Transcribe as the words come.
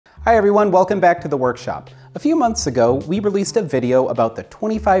Hi everyone, welcome back to the workshop. A few months ago, we released a video about the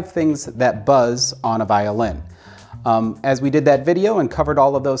 25 things that buzz on a violin. As we did that video and covered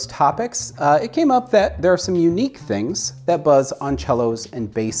all of those topics, it came up that there are some unique things that buzz on cellos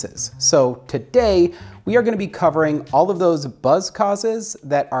and basses. So today, we are going to be covering all of those buzz causes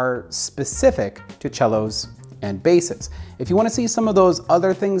that are specific to cellos and basses. If you want to see some of those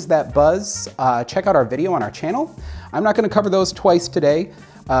other things that buzz, check out our video on our channel. I'm not going to cover those twice today.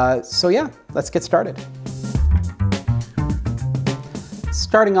 So yeah, let's get started.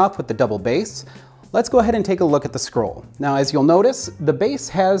 Starting off with the double bass, let's go ahead and take a look at the scroll. Now, as you'll notice, the bass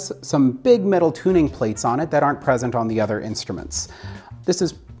has some big metal tuning plates on it that aren't present on the other instruments. This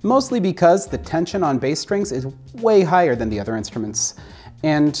is mostly because the tension on bass strings is way higher than the other instruments.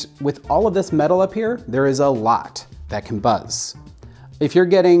 And with all of this metal up here, there is a lot that can buzz. If you're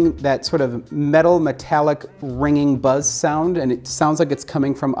getting that sort of metal metallic ringing buzz sound and it sounds like it's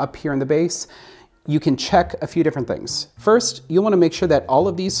coming from up here in the bass, you can check a few different things. First, you want to make sure that all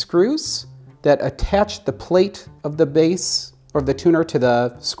of these screws that attach the plate of the bass or the tuner to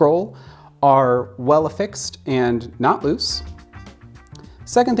the scroll are well affixed and not loose.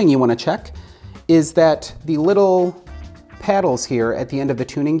 Second thing you want to check is that the little paddles here at the end of the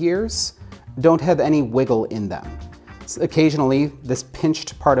tuning gears don't have any wiggle in them. Occasionally, this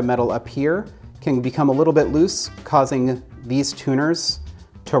pinched part of metal up here can become a little bit loose, causing these tuners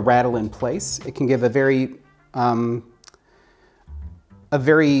to rattle in place. It can give a very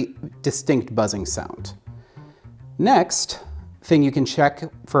distinct buzzing sound. Next thing you can check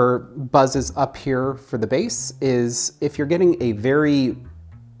for buzzes up here for the bass is if you're getting a very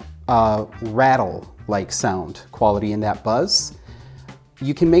rattle-like sound quality in that buzz,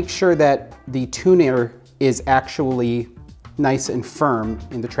 you can make sure that the tuner is actually nice and firm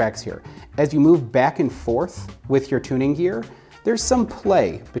in the tracks here. As you move back and forth with your tuning gear, there's some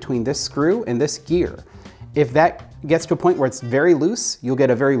play between this screw and this gear. If that gets to a point where it's very loose, you'll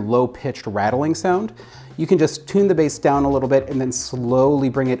get a very low-pitched rattling sound. You can just tune the bass down a little bit and then slowly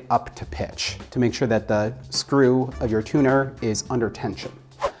bring it up to pitch to make sure that the screw of your tuner is under tension.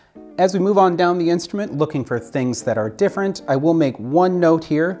 As we move on down the instrument, looking for things that are different, I will make one note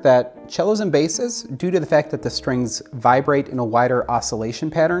here that cellos and basses, due to the fact that the strings vibrate in a wider oscillation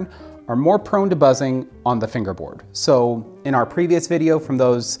pattern, are more prone to buzzing on the fingerboard. So in our previous video from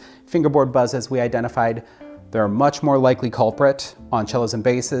those fingerboard buzzes we identified, they're a much more likely culprit on cellos and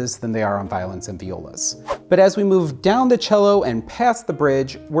basses than they are on violins and violas. But as we move down the cello and past the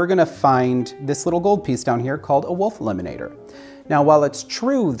bridge, we're gonna find this little gold piece down here called a Wolf eliminator. Now, while it's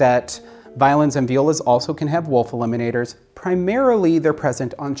true that violins and violas also can have Wolf eliminators, primarily they're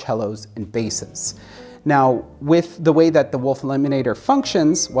present on cellos and basses. Now, with the way that the Wolf eliminator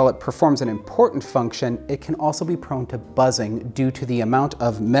functions, while it performs an important function, it can also be prone to buzzing due to the amount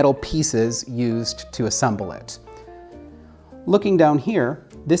of metal pieces used to assemble it. Looking down here,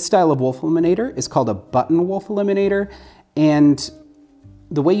 this style of Wolf eliminator is called a button Wolf eliminator, and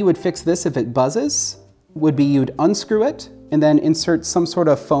the way you would fix this if it buzzes would be you'd unscrew it and then insert some sort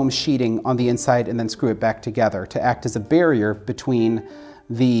of foam sheeting on the inside and then screw it back together to act as a barrier between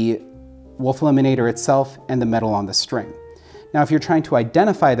the Wolf eliminator itself and the metal on the string. Now, if you're trying to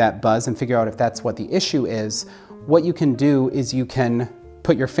identify that buzz and figure out if that's what the issue is, what you can do is you can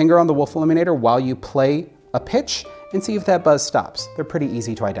put your finger on the Wolf eliminator while you play a pitch and see if that buzz stops. They're pretty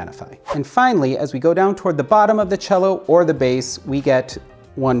easy to identify. And finally, as we go down toward the bottom of the cello or the bass, we get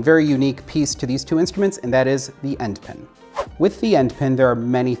one very unique piece to these two instruments, and that is the end pin. With the end pin, there are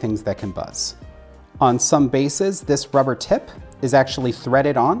many things that can buzz. On some basses, this rubber tip is actually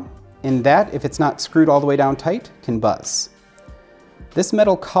threaded on, and that, if it's not screwed all the way down tight, can buzz. This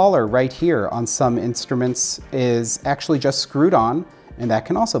metal collar right here on some instruments is actually just screwed on, and that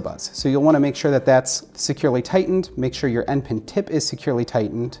can also buzz. So you'll want to make sure that that's securely tightened, make sure your end pin tip is securely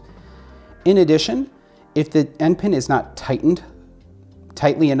tightened. In addition, if the end pin is not tightened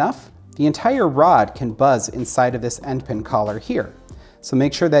tightly enough, the entire rod can buzz inside of this end pin collar here. So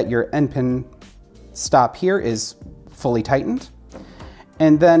make sure that your end pin stop here is fully tightened.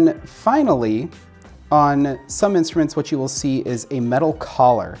 And then finally, on some instruments, what you will see is a metal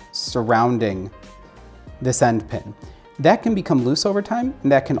collar surrounding this end pin. That can become loose over time,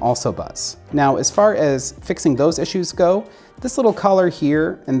 and that can also buzz. Now, as far as fixing those issues go, this little collar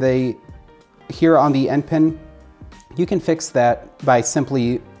here and here on the end pin, you can fix that by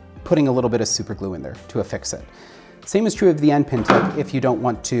simply putting a little bit of super glue in there to affix it. Same is true of the end pin tip if you don't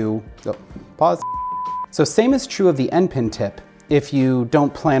want to, pause. So same is true of the end pin tip if you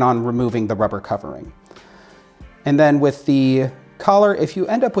don't plan on removing the rubber covering. And then with the collar, if you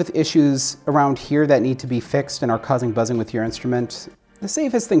end up with issues around here that need to be fixed and are causing buzzing with your instrument, the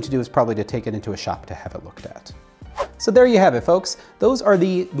safest thing to do is probably to take it into a shop to have it looked at. So there you have it, folks. Those are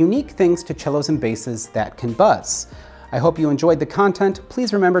the unique things to cellos and basses that can buzz. I hope you enjoyed the content.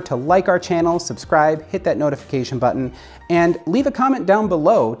 Please remember to like our channel, subscribe, hit that notification button, and leave a comment down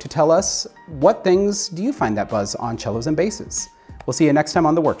below to tell us what things do you find that buzz on cellos and basses. We'll see you next time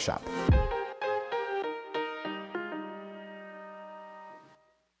on The Workshop.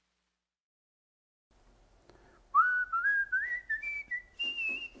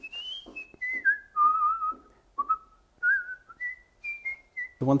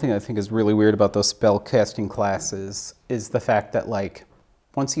 The one thing I think is really weird about those spell casting classes is the fact that, like,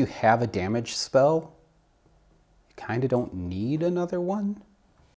 once you have a damage spell, you kind of don't need another one.